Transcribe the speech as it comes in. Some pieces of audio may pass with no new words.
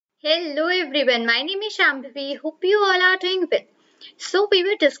Hello everyone, my name is Shambhavi. Hope you all are doing well. So we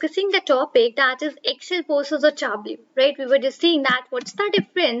were discussing the topic that is Excel versus a Tableau, right? We were just seeing that what's the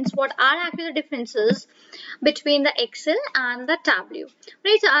difference, what are actually the differences between the Excel and the Tableau,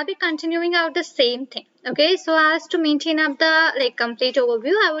 right? So I'll be continuing out the same thing. Okay, so as to maintain up the complete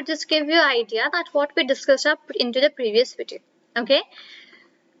overview, I would just give you an idea that what we discussed up into the previous video. Okay.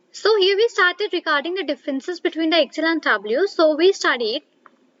 So here we started regarding the differences between the Excel and Tableau. So we studied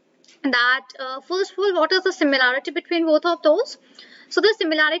that first of all, what is the similarity between both of those? So the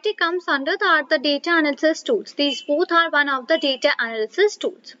similarity comes under the data analysis tools. These both are one of the data analysis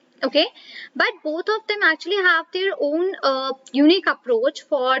tools. Okay, but both of them actually have their own unique approach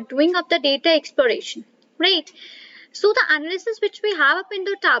for doing up the data exploration, right? So the analysis which we have up in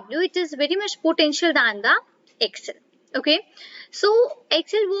the Tableau, it is very much potential than the Excel. Okay, so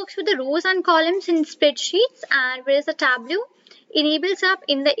Excel works with the rows and columns in spreadsheets, and whereas the Tableau enables up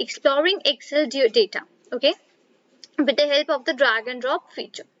in the exploring Excel data, okay, with the help of the drag and drop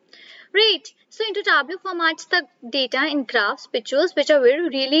feature. Right, so into Tableau formats the data in graphs, pictures, which are very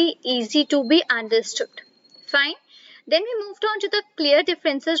really easy to be understood. Fine. Then we moved on to the clear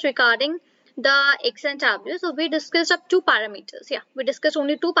differences regarding the Excel and Tableau. So we discussed up two parameters. Yeah, we discussed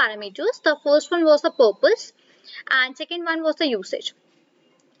only two parameters. The first one was the purpose and second one was the usage.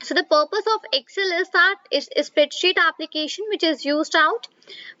 So the purpose of Excel is that it's a spreadsheet application which is used out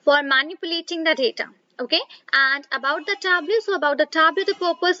for manipulating the data. Okay, and about the Tableau, so about the Tableau, the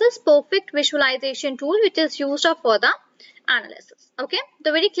purpose is perfect visualization tool which is used for the analysis. Okay,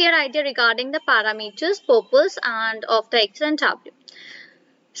 the very clear idea regarding the parameters, purpose, and of the Excel and Tableau.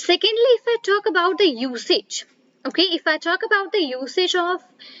 Secondly, if I talk about the usage, okay, if I talk about the usage of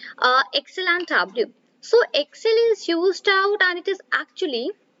Excel and Tableau, so Excel is used out and it is actually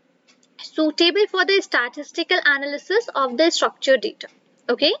suitable for the statistical analysis of the structured data.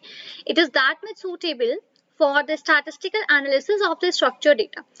 Okay, it is that much suitable for the statistical analysis of the structured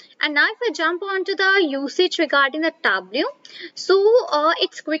data. And now if I jump on to the usage regarding the Tableau, so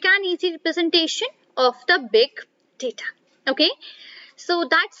it's quick and easy representation of the big data. Okay, so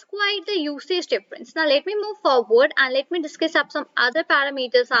that's quite the usage difference. Now let me move forward and let me discuss up some other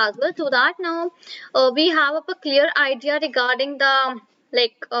parameters as well, so that now we have a clear idea regarding the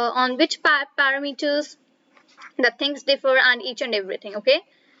on which parameters the things differ and each and everything. Okay,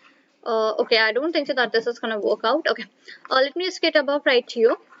 okay, I don't think so that this is gonna work out. Okay, let me just get above right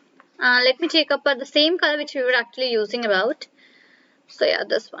here. Let me take up the same color which we were actually using about. So yeah,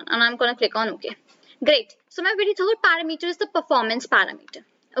 this one, and I'm gonna click on OK. Great. So my very third parameter is the performance parameter.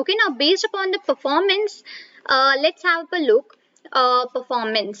 Okay, now based upon the performance, let's have a look.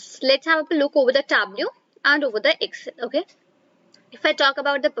 Let's have a look over the Tableau and over the Excel. Okay, if I talk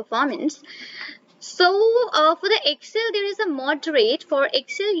about the performance, so for the Excel there is a moderate. For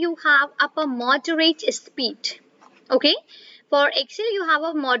Excel you have up a moderate speed. Okay, for Excel you have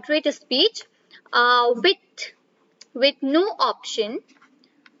a moderate speed with no option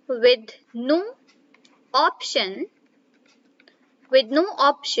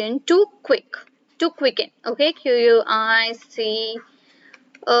to quicken. Okay,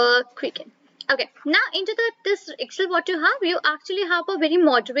 quicken. Okay, now into this Excel, what you actually have a very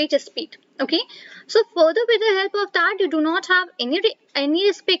moderate speed. Okay, so further with the help of that, you do not have any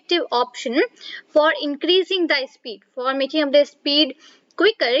respective option for increasing the speed, for making up the speed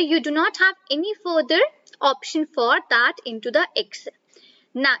quicker. You do not have any further option for that into the Excel.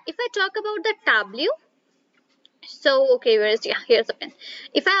 Now if I talk about the Tableau, so okay, here's the pen.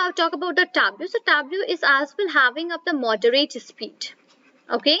 If I talk about the Tableau, so Tableau is as well having up the moderate speed.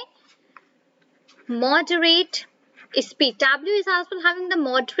 Okay, moderate speed. Tableau is as well having the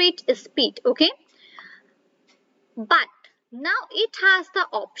moderate speed. Okay, but now it has the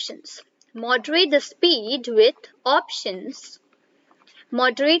options. Moderate the speed with options.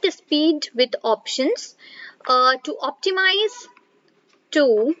 Moderate speed with options to optimize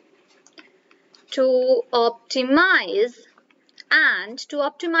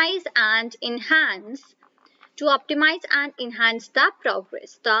and enhance the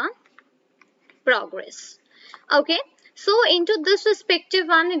progress. Okay, so into this respective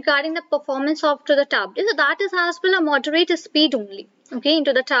one regarding the performance of the Tableau, so that is as well a moderate speed only. Okay,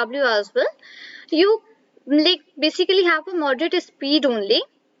 into the Tableau as well, you basically have a moderate speed only,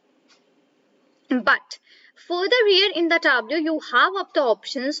 but further here in the Tableau you have up the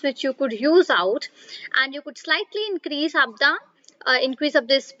options which you could use out, and you could slightly increase up the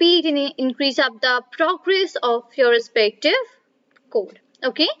speed and increase up the progress of your respective code.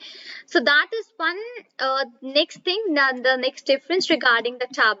 Okay, so that is one next thing, the next difference regarding the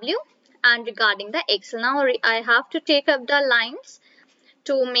Tableau and regarding the Excel. Now I have to take up the lines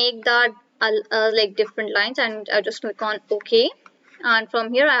to make that like different lines, and I just click on OK, and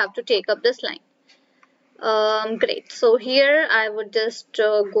from here I have to take up this line. Great. So here I would just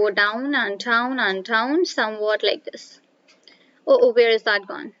go down and down and down, somewhat like this. Oh, where is that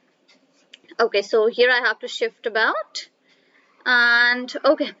gone? Okay, so here I have to shift about, and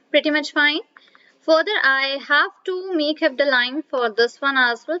okay, pretty much fine. Further, I have to make up the line for this one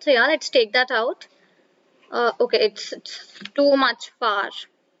as well. So yeah, let's take that out. Okay, it's too much far.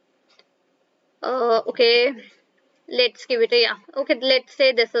 Okay, let's give it a yeah. Okay, let's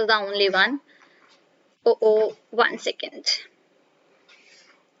say this is the only one. Oh, 1 second.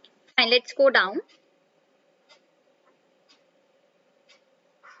 Fine, let's go down.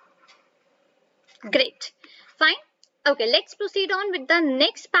 Great. Fine. Okay, let's proceed on with the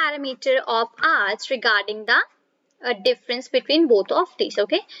next parameter of ours regarding the difference between both of these.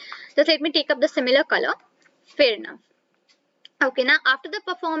 Okay, just let me take up the similar color. Fair enough. Okay, now after the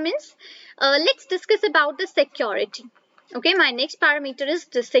performance, let's discuss about the security. Okay, my next parameter is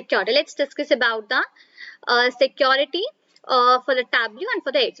the security. Let's discuss about the security for the Tableau and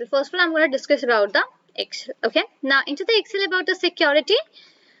for the Excel. First of all, I'm going to discuss about the Excel. Okay, now into the Excel about the security.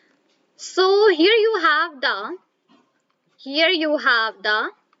 So here you have the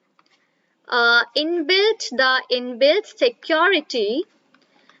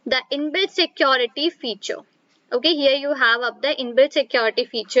inbuilt security feature. Okay, here you have up the inbuilt security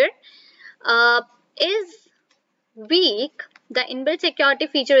feature is weak. The inbuilt security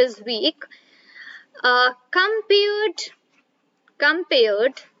feature is weak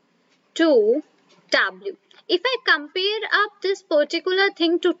compared to Tableau. If I compare up this particular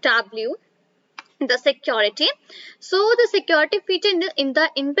thing to Tableau, the security, so the security feature in the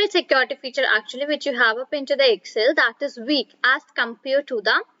inbuilt security feature actually which you have up into the Excel, that is weak as compared to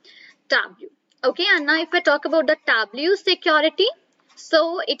the Tableau. Okay, and now if I talk about the Tableau security,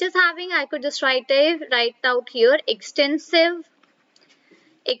 so it is having, I could just write out here, extensive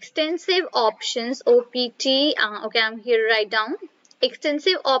options, OPT. Okay, I'm here write down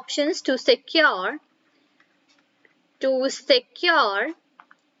extensive options to secure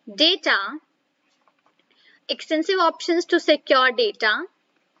data. Extensive options to secure data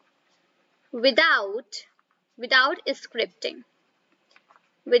without scripting.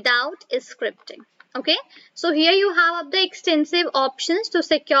 Okay, so here you have the extensive options to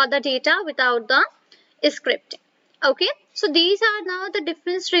secure the data without the scripting. Okay, so these are now the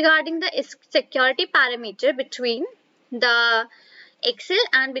difference regarding the security parameter between the Excel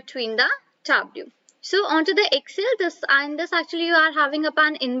and between the Tableau. So onto the Excel, this actually you are having up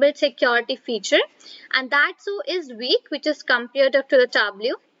an inbuilt security feature, and that so is weak, which is compared to the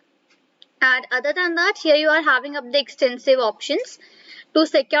Tableau. And other than that, here you are having up the extensive options to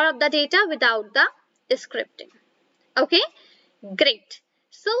secure up the data without the scripting. Okay, great.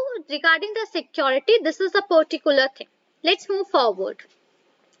 So regarding the security, this is a particular thing. Let's move forward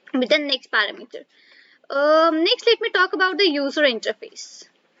with the next parameter. Next, let me talk about the user interface.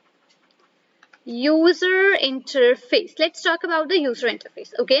 Let's talk about the user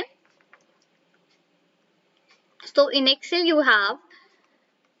interface. Okay, so in Excel you have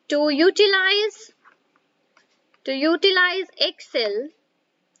to utilize Excel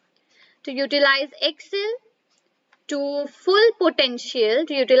to full potential,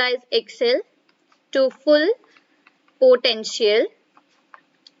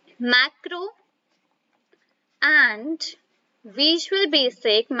 macro and Visual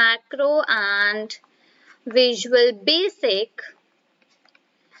Basic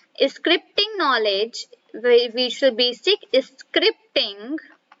scripting knowledge. Visual Basic scripting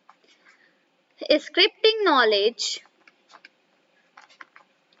knowledge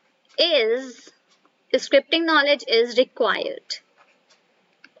is required.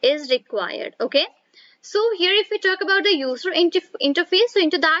 Okay, so here if we talk about the user interface, so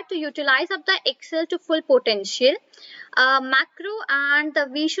into that, to utilize up the Excel to full potential, macro and the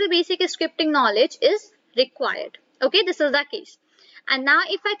Visual Basic scripting knowledge is required. Okay, this is the case. And now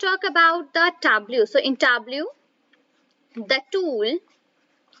if I talk about the Tableau, so in Tableau, the tool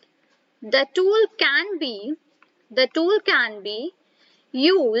can be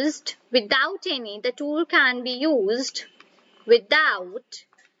used without any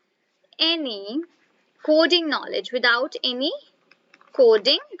coding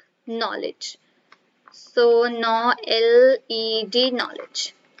knowledge, so no LED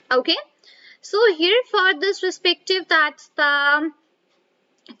knowledge. Okay, so here for this respective, that's the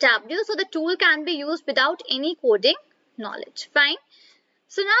Tableau, so the tool can be used without any coding knowledge. Fine.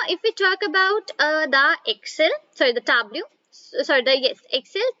 So now if we talk about the Excel, sorry, the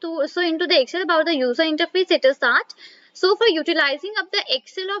Excel, so into the Excel about the user interface, it is that So for utilizing up the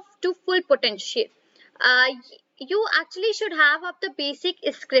Excel of to full potential, uh, you actually should have up the basic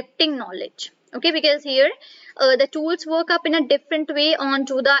scripting knowledge. Okay, because here the tools work up in a different way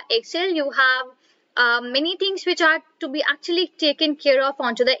onto the Excel. You have many things which are to be actually taken care of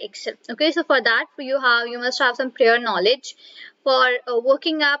onto the Excel. Okay, so for that you must have some prior knowledge for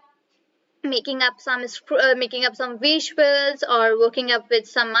working up, making up some visuals or working up with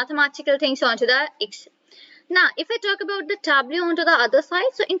some mathematical things onto the Excel. Now, if I talk about the Tableau onto the other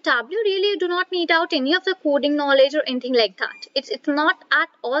side, so in Tableau really you do not need out any of the coding knowledge or anything like that. It's not at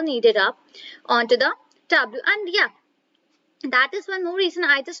all needed up onto the Tableau. And yeah, that is one more reason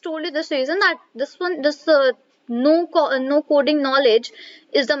I just told you this reason that no coding knowledge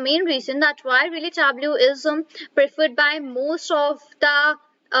is the main reason that why really Tableau is preferred by most of the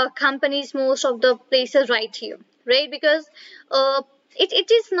companies, most of the places right here, right? Because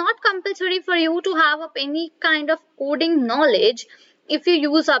it is not compulsory for you to have up any kind of coding knowledge if you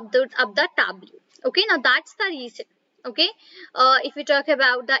use up the Tableau. Okay, now that's the reason. Okay, if we talk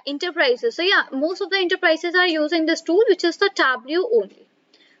about the enterprises, so yeah, most of the enterprises are using this tool, which is the Tableau only.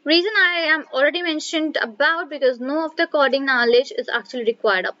 Reason I am already mentioned about, because no of the coding knowledge is actually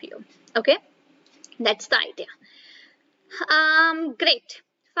required up here. Okay, that's the idea. Great,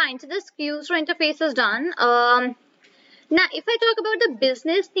 fine. So this user interface is done. Now if I talk about the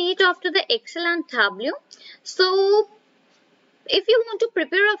business need after the Excel and Tableau, so if you want to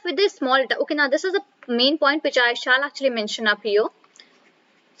prepare up with this small data, okay, now this is the main point which I shall actually mention up here.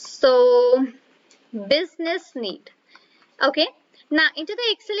 So business need. Okay, now into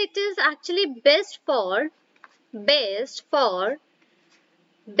the Excel it is actually best for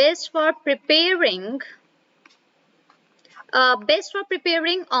preparing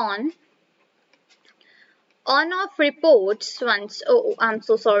on off reports once. Oh, I'm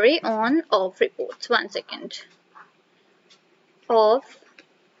so sorry, on off reports. One second. Of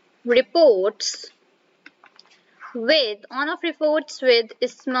reports with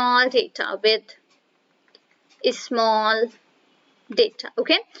small data,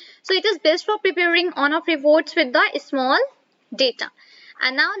 okay, so it is best for preparing on-off reports with the small data.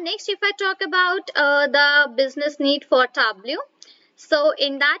 And now next, if I talk about the business need for Tableau, so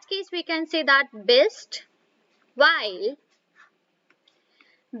in that case we can say that best while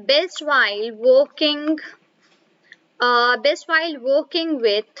working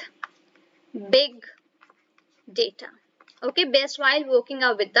with big data. Okay, best while working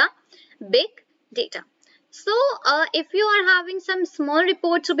out with the big data. So if you are having some small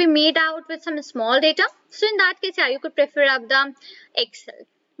reports to be made out with some small data, so in that case, yeah, you could prefer up the Excel.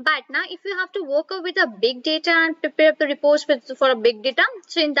 But now if you have to work out with a big data and prepare up the reports for a big data,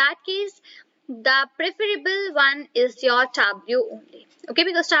 so in that case, the preferable one is your Tableau only. Okay,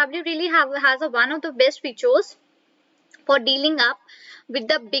 because Tableau really has one of the best features for dealing up with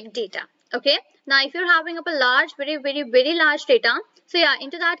the big data. Okay, now if you're having up a large, very large data, so yeah,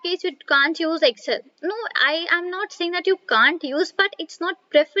 into that case you can't use Excel. No, I am not saying that you can't use, but it's not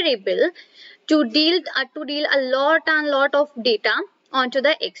preferable to deal a lot of data onto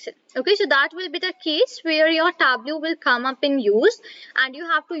the Excel. Okay, so that will be the case where your Tableau will come up in use, and you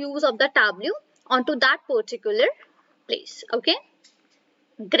have to use up the Tableau onto that particular place. Okay,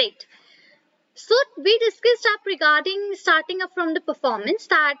 great. So we discussed up regarding starting up from the performance,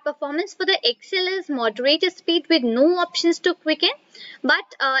 that performance for the Excel is moderate speed with no options to quicken,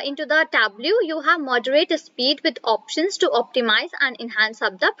 but into the Tableau you have moderate speed with options to optimize and enhance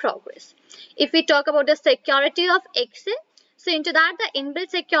up the progress. If we talk about the security of Excel, so into that the inbuilt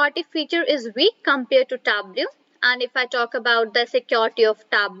security feature is weak compared to Tableau. And if I talk about the security of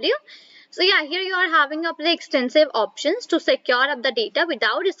Tableau, so yeah, here you are having up the extensive options to secure up the data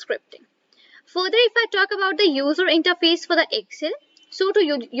without scripting. Further, if I talk about the user interface for the Excel, so to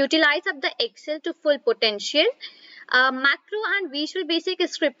utilize up the Excel to full potential, macro and visual basic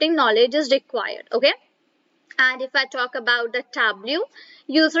scripting knowledge is required. Okay. And if I talk about the Tableau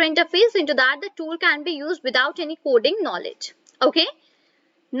user interface, into that the tool can be used without any coding knowledge. Okay.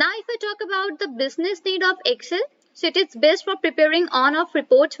 Now, if I talk about the business need of Excel, so it is best for preparing on-off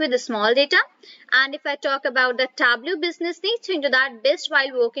reports with small data. And if I talk about the Tableau business needs, so into that best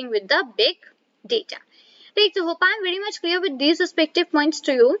while working with the big data. Right, so hope I am very much clear with these respective points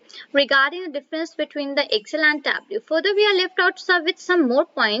to you regarding the difference between the Excel and Tableau. Further, we are left out with some more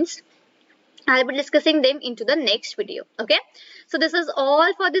points. I'll be discussing them into the next video. Okay, so this is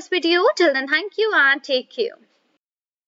all for this video. Till then, thank you and take care.